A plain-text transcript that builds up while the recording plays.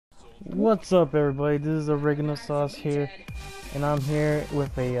What's up, everybody? This is Oregano Sauce here, and I'm here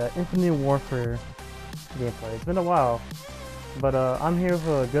with a Infinite Warfare gameplay. It's been a while, but I'm here with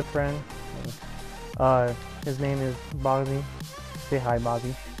a good friend. His name is Bobby. Say hi,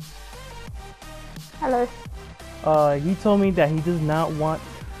 Bobby. Hello. He told me that he does not want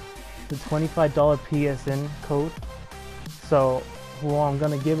the $25 PSN code, so who I'm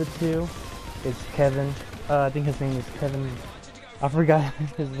gonna give it to is Kevin. I think his name is Kevin. I forgot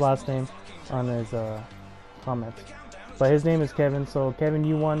his last name on his comments, but his name is Kevin. So Kevin,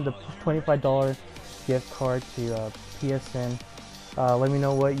 you won the $25 gift card to PSN. Let me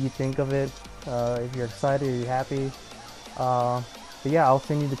know what you think of it. If you're excited, are you happy? But yeah, I'll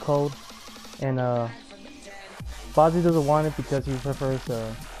send you the code. And Bozzy doesn't want it because he prefers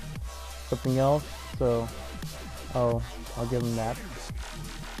something else. So I'll give him that.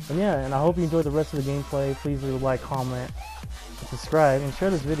 And yeah, and I hope you enjoy the rest of the gameplay. Please leave a like, comment, subscribe, and share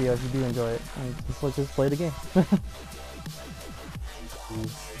this video if you do enjoy it. And let's just play the game.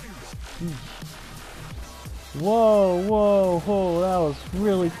 Whoa, whoa, whoa, that was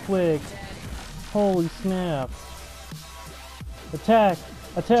really quick. Holy snap. Attack!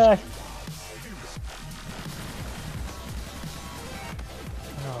 Attack!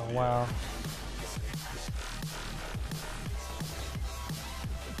 Oh, wow.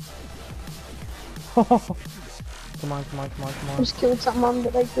 Come on, come on, come on, come on. Just killed someone,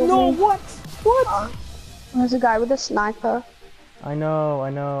 but they killed No, me. what? What? There's a guy with a sniper. I know, I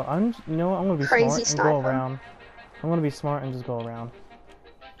know. You know what? I'm gonna be Crazy smart and sniper. go around. I'm gonna be smart and just go around.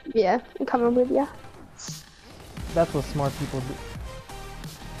 Yeah, I'm coming with you. That's what smart people do.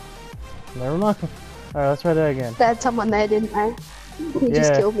 Never mind. Alright, let's try that again. They had someone there, didn't they? He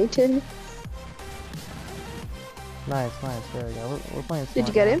just Yeah. killed me too. Nice, nice. There we go. We're playing smart. Did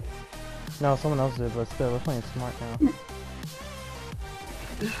you get now. him? No, someone else did, but still, we're playing smart now.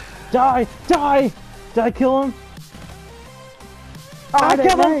 Die! Die! Did I kill him? Oh, I I don't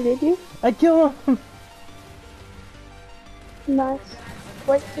killed know, him! did you? I killed him! Nice.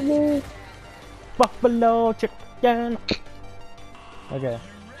 Wait for me. Buffalo chicken! Okay.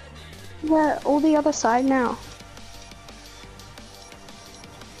 Yeah, all the other side now.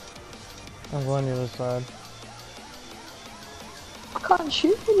 I'm going to the other side. I can't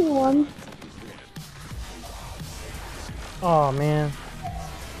shoot anyone. Oh man.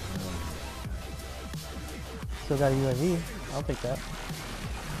 Still got a UAV. I'll take that.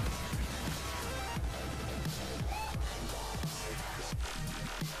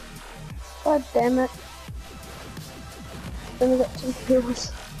 God damn it. Let me get some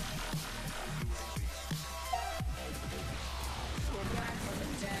kills.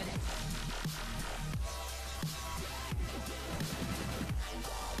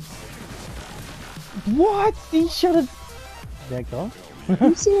 What? He should have. Did that go?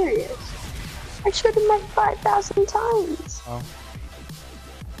 I'm serious. I should have met 5,000 times. Oh.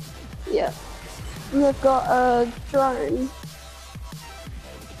 Yeah. And they've got a drone.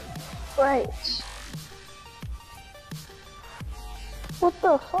 Great. What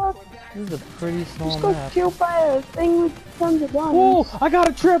the fuck? This is a pretty small Just got map. killed by a thing with tons of guns. Whoa! I got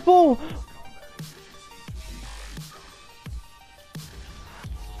a triple!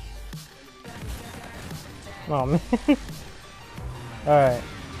 Oh man. Alright.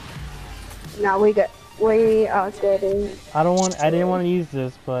 Now we are getting. I didn't want to use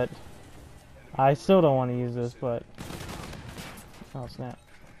this, but I still don't want to use this, but oh snap.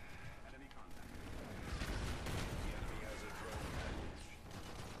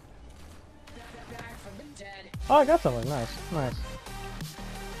 Oh, I got something. Nice, nice.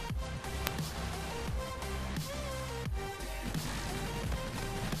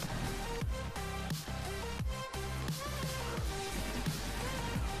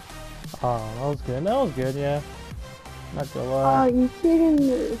 Oh, that was good. That was good, yeah. Not gonna Oh, lie. you kidding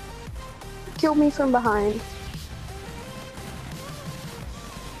me? Killed me from behind.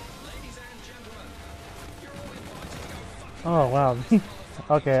 Oh, wow.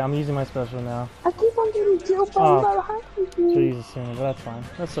 Okay, I'm using my special now. I keep on getting killed by Oh. behind me. Jesus, but that's fine.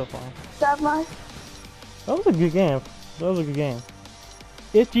 That's so fine. That my. That was a good game. That was a good game.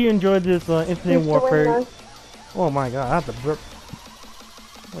 If you enjoyed this Infinite Who's the Warfare, winner? oh my god, I have to burp.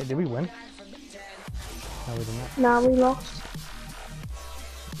 Wait, did we win? No, we did not. Nah, we lost.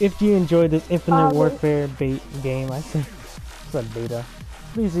 If you enjoyed this Infinite we- Warfare game, I said beta.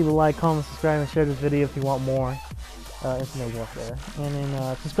 Please leave a like, comment, subscribe, and share this video if you want more Infinite Warfare. And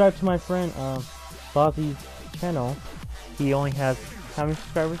then subscribe to my friend Bozzy's channel. He only has how many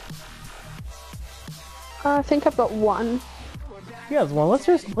subscribers? I think I've got one. He has one. Let's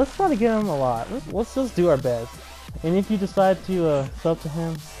try to get him a lot. Let's just do our best. And if you decide to sub to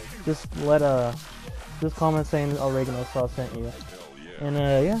him, just just comment saying oregano sauce sent you. And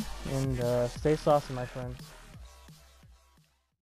yeah, and stay saucy, my friends.